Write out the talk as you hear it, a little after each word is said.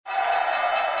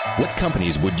What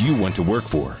companies would you want to work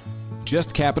for?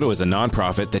 Just Capital is a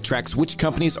nonprofit that tracks which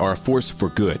companies are a force for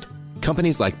good.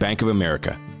 Companies like Bank of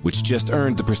America, which just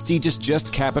earned the prestigious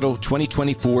Just Capital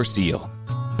 2024 seal.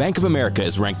 Bank of America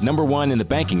is ranked number 1 in the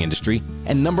banking industry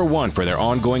and number 1 for their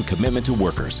ongoing commitment to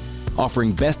workers,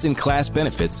 offering best-in-class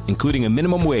benefits, including a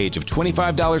minimum wage of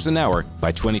 $25 an hour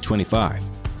by 2025.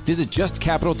 Visit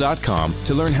justcapital.com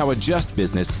to learn how a just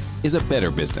business is a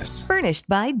better business. Furnished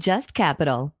by Just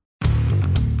Capital.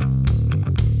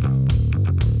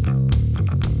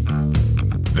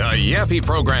 The Yappy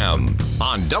Program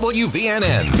on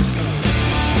WVNN.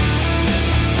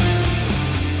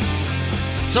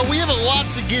 So we have a lot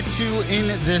to get to in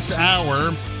this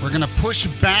hour. We're going to push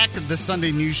back the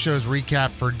Sunday News Show's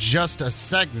recap for just a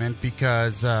segment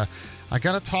because I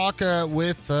got to talk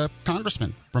with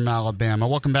Congressman from Alabama.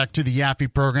 Welcome back to the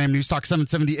Yaffee Program, News Talk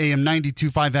 770 AM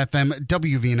 92.5 FM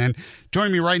WVNN.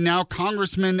 Joining me right now,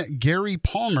 Congressman Gary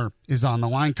Palmer is on the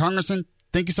line. Congressman,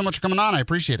 thank you so much for coming on. I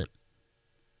appreciate it.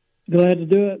 Glad to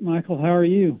do it, Michael. How are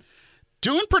you?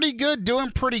 Doing pretty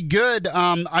good.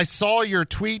 I saw your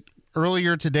tweet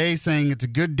earlier today saying it's a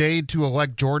good day to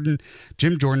elect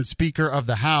Jim Jordan, Speaker of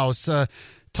the House.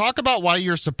 Talk about why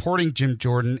you're supporting Jim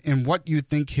Jordan and what you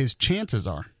think his chances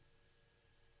are.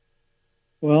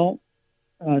 Well,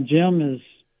 Jim is,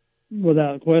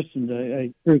 without question,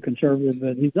 a true conservative,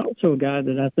 but he's also a guy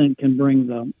that I think can bring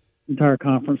the entire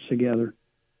conference together.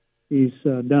 He's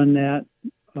done that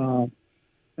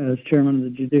as chairman of the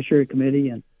Judiciary Committee,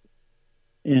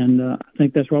 and I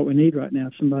think that's what we need right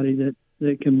now, somebody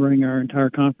that can bring our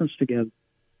entire conference together.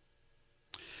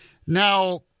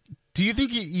 Now, do you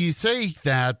think you say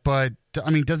that, but,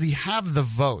 I mean, does he have the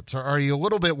votes? Or are you a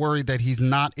little bit worried that he's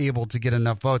not able to get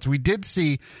enough votes? We did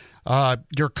see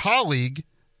your colleague,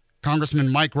 Congressman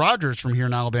Mike Rogers from here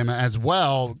in Alabama as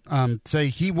well, say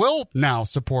he will now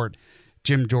support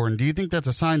Jim Jordan. Do you think that's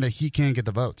a sign that he can't get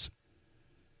the votes?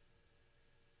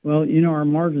 Well, our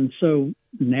margin's so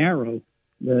narrow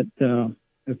that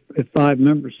if 5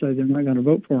 members say they're not going to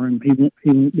vote for him, he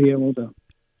won't be able to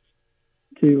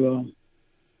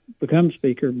become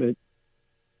Speaker. But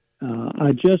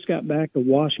I just got back to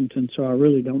Washington, so I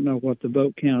really don't know what the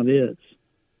vote count is.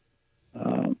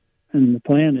 And the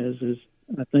plan is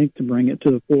I think to bring it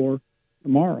to the floor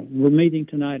tomorrow. We're meeting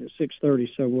tonight at 6:30,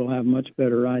 so we'll have a much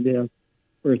better idea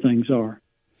where things are.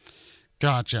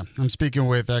 Gotcha. I'm speaking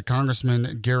with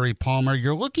Congressman Gary Palmer.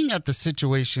 You're looking at the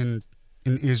situation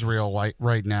in Israel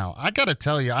right now. I got to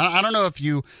tell you, I don't know if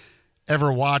you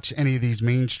ever watch any of these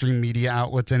mainstream media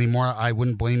outlets anymore. I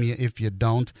wouldn't blame you if you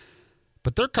don't.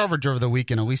 But their coverage over the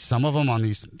weekend, at least some of them on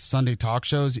these Sunday talk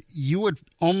shows, you would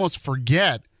almost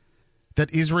forget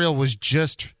that Israel was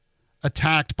just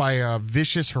attacked by a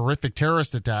vicious, horrific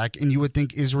terrorist attack, and you would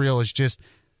think Israel is just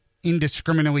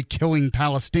indiscriminately killing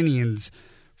Palestinians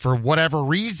for whatever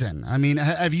reason. I mean,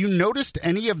 have you noticed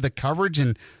any of the coverage,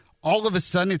 and all of a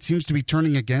sudden it seems to be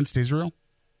turning against Israel?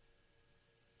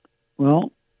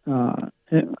 Well,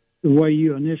 the way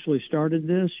you initially started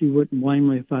this, you wouldn't blame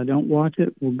me if I don't watch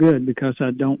it. Well, good, because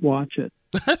I don't watch it.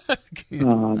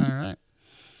 All right.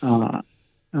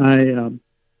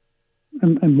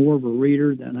 I'm more of a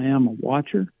reader than I am a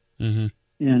watcher, mm-hmm.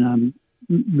 and I'm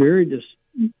very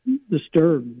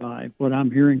disturbed by what I'm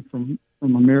hearing from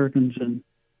Americans. And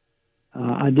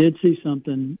I did see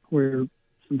something where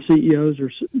some CEOs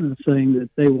are saying that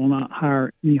they will not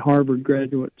hire any Harvard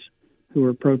graduates who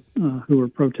are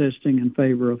protesting in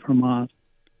favor of Hamas.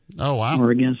 Oh, wow.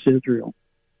 Or against Israel.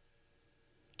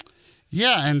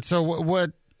 Yeah, and so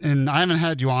what? And I haven't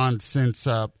had you on since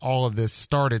all of this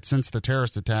started, since the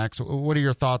terrorist attacks. What are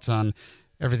your thoughts on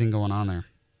everything going on there?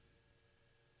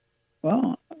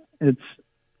 Well, it's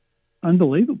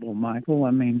unbelievable, Michael.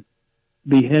 I mean,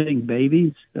 beheading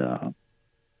babies.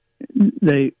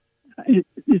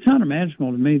 It's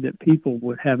unimaginable to me that people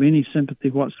would have any sympathy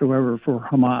whatsoever for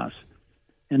Hamas,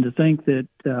 and to think that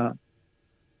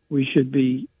we should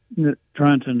be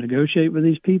trying to negotiate with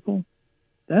these people.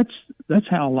 That's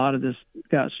how a lot of this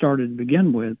got started to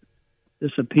begin with.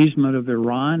 This appeasement of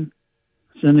Iran,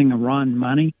 sending Iran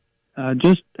money.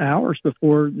 Just hours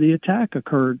before the attack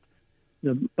occurred,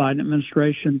 the Biden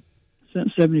administration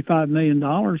sent $75 million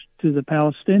to the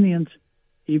Palestinians,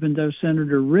 even though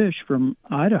Senator Risch from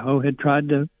Idaho had tried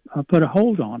to put a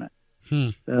hold on it.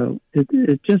 So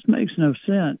it just makes no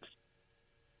sense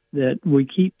that we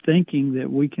keep thinking that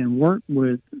we can work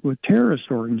with terrorist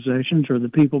organizations or the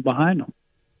people behind them.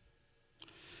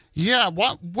 Yeah,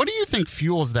 what do you think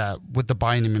fuels that with the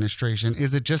Biden administration?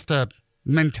 Is it just a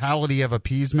mentality of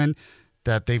appeasement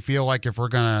that they feel like if we're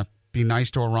going to be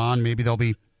nice to Iran, maybe they'll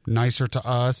be nicer to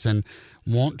us and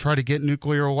won't try to get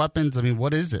nuclear weapons? I mean,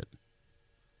 what is it?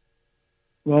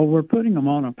 Well, we're putting them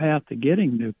on a path to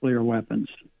getting nuclear weapons.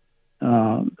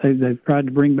 They've tried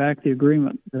to bring back the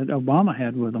agreement that Obama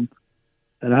had with them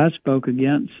that I spoke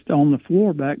against on the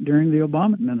floor back during the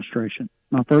Obama administration,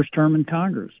 my first term in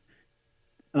Congress.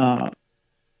 I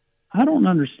don't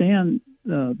understand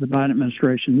the Biden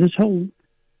administration. This whole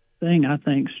thing, I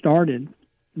think, started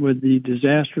with the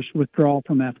disastrous withdrawal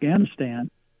from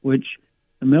Afghanistan, which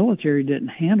the military didn't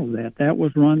handle that. That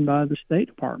was run by the State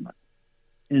Department.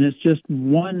 And it's just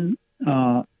one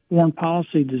foreign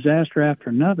policy disaster after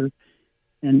another.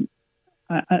 And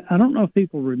I don't know if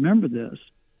people remember this,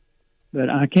 but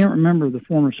I can't remember the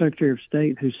former Secretary of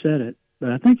State who said it,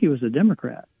 but I think he was a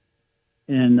Democrat.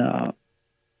 And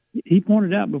he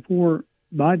pointed out before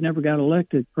Biden ever got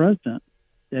elected president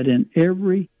that in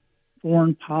every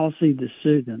foreign policy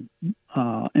decision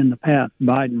in the past,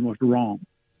 Biden was wrong.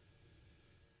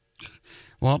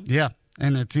 Well, yeah,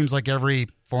 and it seems like every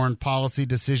foreign policy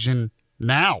decision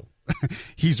now,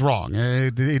 he's wrong.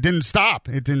 It didn't stop.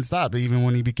 It didn't stop even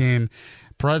when he became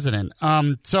president.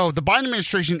 So the Biden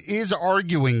administration is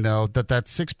arguing, though, that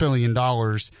 $6 billion,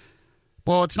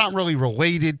 well, it's not really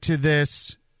related to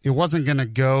this. It wasn't going to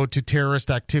go to terrorist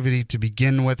activity to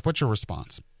begin with. What's your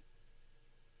response?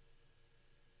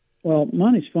 Well,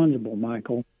 money's fungible,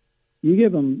 Michael. You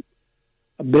give them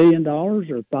 $1 billion or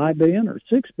 $5 billion or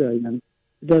 $6 billion,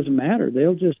 it doesn't matter.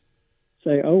 They'll just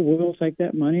say, "Oh, we'll take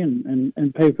that money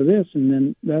and pay for this," and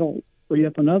then that'll free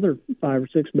up another $5 or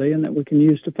 $6 billion that we can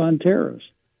use to fund terrorists.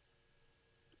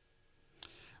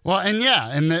 Well, and yeah,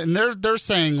 and they're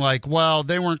saying like, well,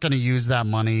 they weren't going to use that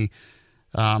money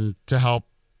to help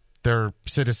their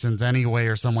citizens anyway,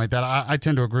 or something like that. I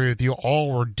tend to agree with you.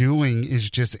 All we're doing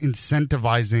is just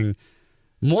incentivizing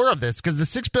more of this, because the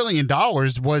 $6 billion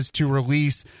was to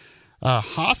release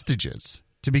hostages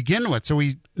to begin with. So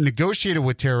we negotiated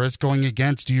with terrorists, going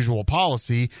against usual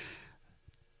policy,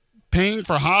 paying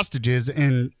for hostages,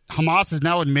 and Hamas is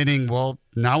now admitting, well,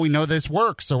 now we know this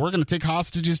works, so we're going to take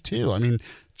hostages too. I mean,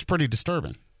 it's pretty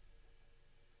disturbing.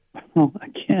 Well,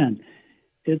 again,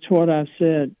 it's what I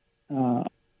said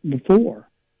before.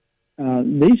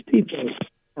 These people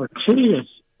are serious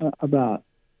about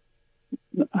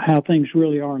how things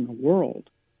really are in the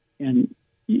world. And,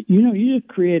 you just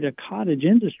create a cottage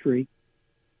industry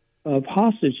of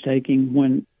hostage taking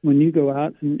when you go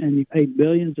out and you pay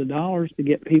billions of dollars to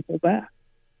get people back.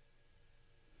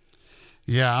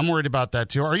 Yeah, I'm worried about that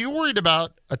too. Are you worried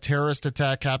about a terrorist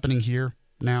attack happening here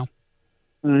now?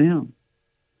 I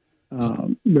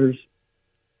am. There's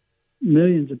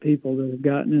millions of people that have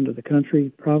gotten into the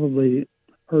country, probably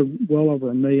heard well over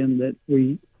 1 million that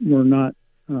we were not,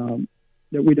 that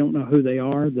we don't know who they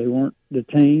are. They weren't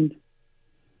detained.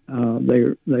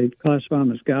 They classify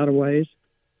them as gotaways.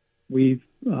 We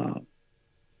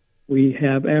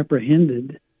have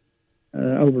apprehended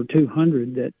over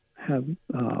 200 that have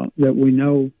that we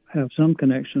know have some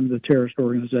connection to terrorist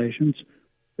organizations.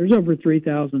 There's over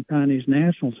 3,000 Chinese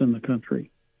nationals in the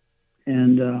country,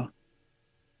 and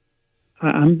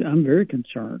I'm very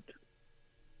concerned.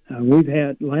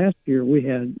 Last year we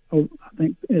had I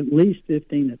think at least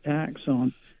 15 attacks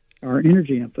on our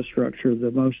energy infrastructure.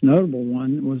 The most notable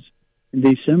one was in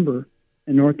December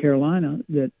in North Carolina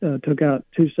that took out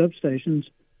 2 substations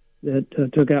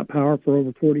that took out power for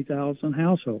over 40,000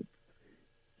 households.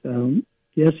 So,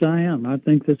 yes, I am. I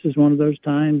think this is one of those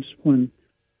times when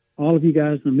all of you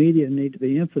guys in the media need to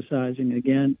be emphasizing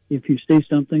again, if you see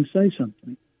something, say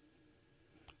something.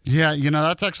 Yeah,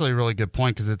 that's actually a really good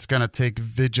point, because it's going to take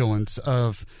vigilance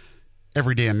of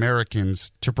everyday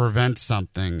Americans to prevent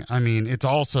something. I mean, it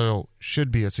also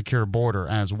should be a secure border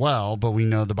as well, but we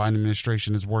know the Biden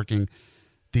administration is working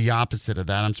the opposite of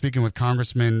that. I'm speaking with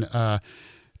Congressman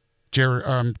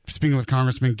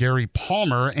Gary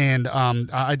Palmer, and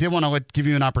I did want to give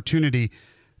you an opportunity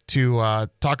to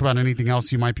talk about anything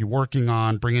else you might be working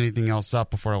on, bring anything else up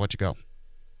before I let you go.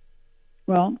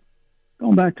 Well,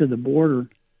 going back to the border,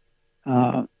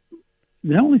 the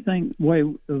only way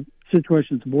the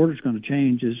situation at the border is going to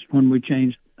change is when we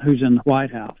change who's in the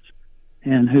White House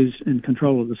and who's in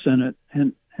control of the Senate,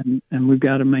 and we've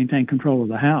got to maintain control of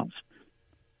the House.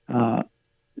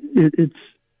 It's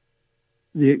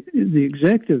the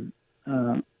executive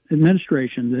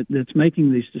administration that's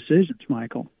making these decisions,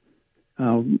 Michael.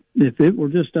 If it were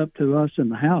just up to us in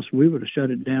the House, we would have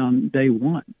shut it down day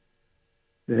one.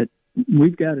 That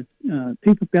we've got to,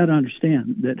 people got to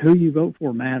understand that who you vote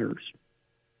for matters.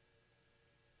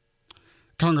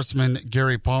 Congressman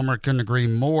Gary Palmer, couldn't agree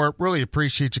more. Really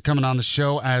appreciate you coming on the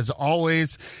show as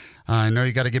always. I know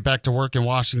you got to get back to work in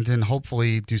Washington.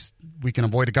 Hopefully we can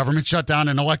avoid a government shutdown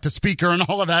and elect a speaker and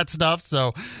all of that stuff.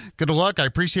 So good luck. I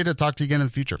appreciate it. Talk to you again in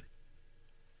the future.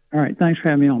 All right. Thanks for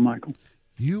having me on, Michael.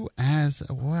 You as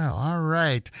well. All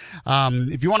right.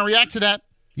 If you want to react to that,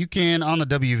 you can on the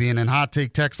WVNN Hot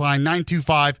Take text line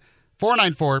 925-494-9866,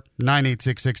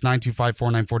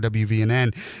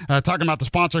 925-494-WVNN. Talking about the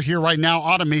sponsor here right now,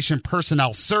 Automation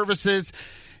Personnel Services.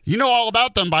 You know all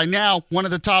about them by now. One of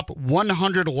the top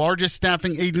 100 largest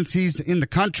staffing agencies in the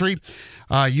country.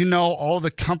 You know all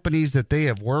the companies that they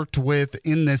have worked with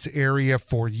in this area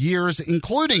for years,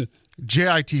 including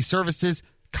JIT Services,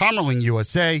 Commerling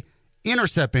USA,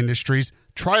 Intercept Industries,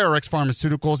 TriRx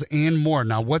Pharmaceuticals, and more.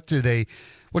 Now, what do they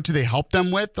help them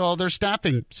with? Well, their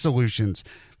staffing solutions,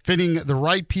 fitting the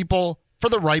right people for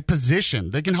the right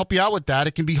position. They can help you out with that.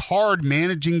 It can be hard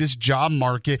managing this job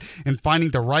market and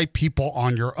finding the right people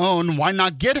on your own. Why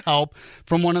not get help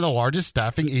from one of the largest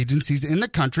staffing agencies in the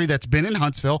country that's been in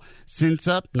Huntsville since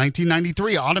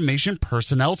 1993, Automation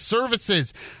Personnel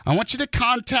Services. I want you to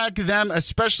contact them,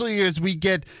 especially as we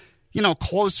get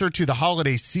closer to the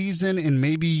holiday season and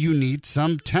maybe you need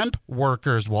some temp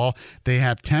workers. Well, they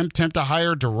have temp to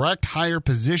hire, direct hire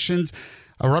positions.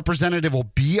 A representative will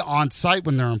be on site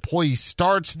when their employee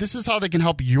starts. This is how they can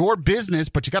help your business,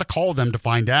 but you got to call them to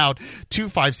find out.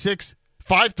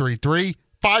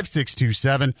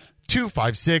 256-533-5627,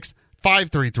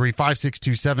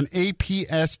 256-533-5627,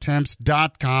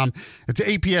 apstemps.com. It's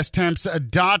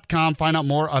apstemps.com. Find out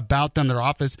more about them. Their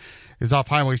office is off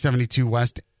Highway 72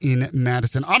 West in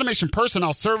Madison. Automation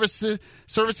Personnel Services.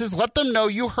 Let them know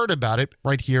you heard about it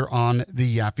right here on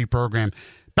the Yaffe program.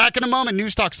 Back in a moment.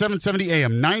 News Talk 770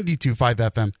 AM, 92.5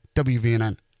 FM,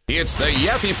 WVNN. It's the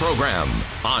Yaffe program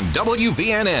on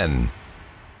WVNN.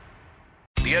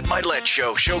 The Ed Milet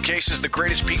Show showcases the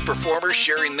greatest peak performers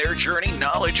sharing their journey,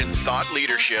 knowledge, and thought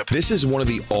leadership. This is one of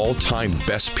the all-time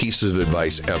best pieces of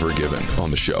advice ever given on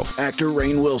the show. Actor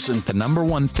Rainn Wilson. The number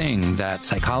one thing that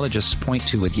psychologists point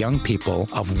to with young people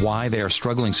of why they are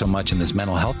struggling so much in this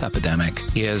mental health epidemic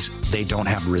is they don't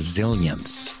have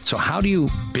resilience. So how do you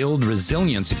build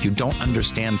resilience if you don't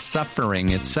understand suffering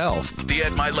itself? The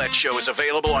Ed Milet Show is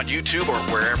available on YouTube or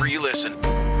wherever you listen.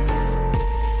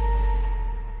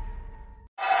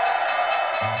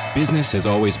 Business has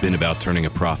always been about turning a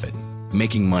profit,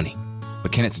 making money.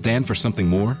 But can it stand for something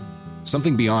more?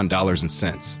 Something beyond dollars and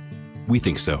cents? We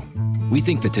think so. We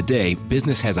think that today,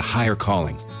 business has a higher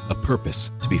calling, a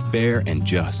purpose to be fair and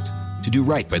just, to do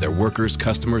right by their workers,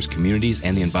 customers, communities,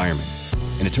 and the environment.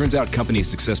 And it turns out companies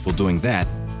successful doing that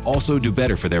also do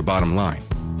better for their bottom line.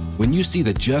 When you see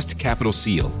the Just Capital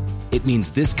seal, it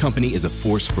means this company is a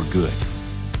force for good.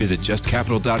 Visit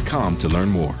justcapital.com to learn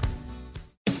more.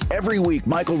 Every week,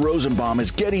 Michael Rosenbaum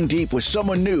is getting deep with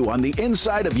someone new on the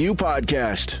Inside of You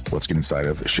podcast. Let's get inside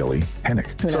of Shelly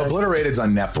Hennick. So Obliterated's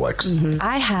on Netflix. Mm-hmm.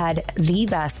 I had the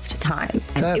best time.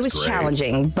 It was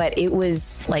challenging, but it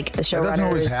was like the showrunners. That doesn't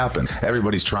always happen.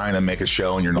 Everybody's trying to make a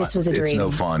show and you're not. This was a dream. It's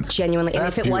no fun. Genuinely. And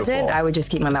if it wasn't, I would just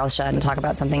keep my mouth shut and talk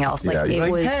about something else.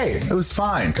 Hey, it was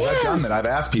fine. Because I've done that. I've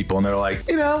asked people and they're like,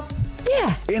 Yeah.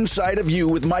 Inside of You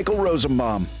with Michael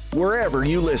Rosenbaum, wherever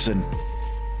you listen.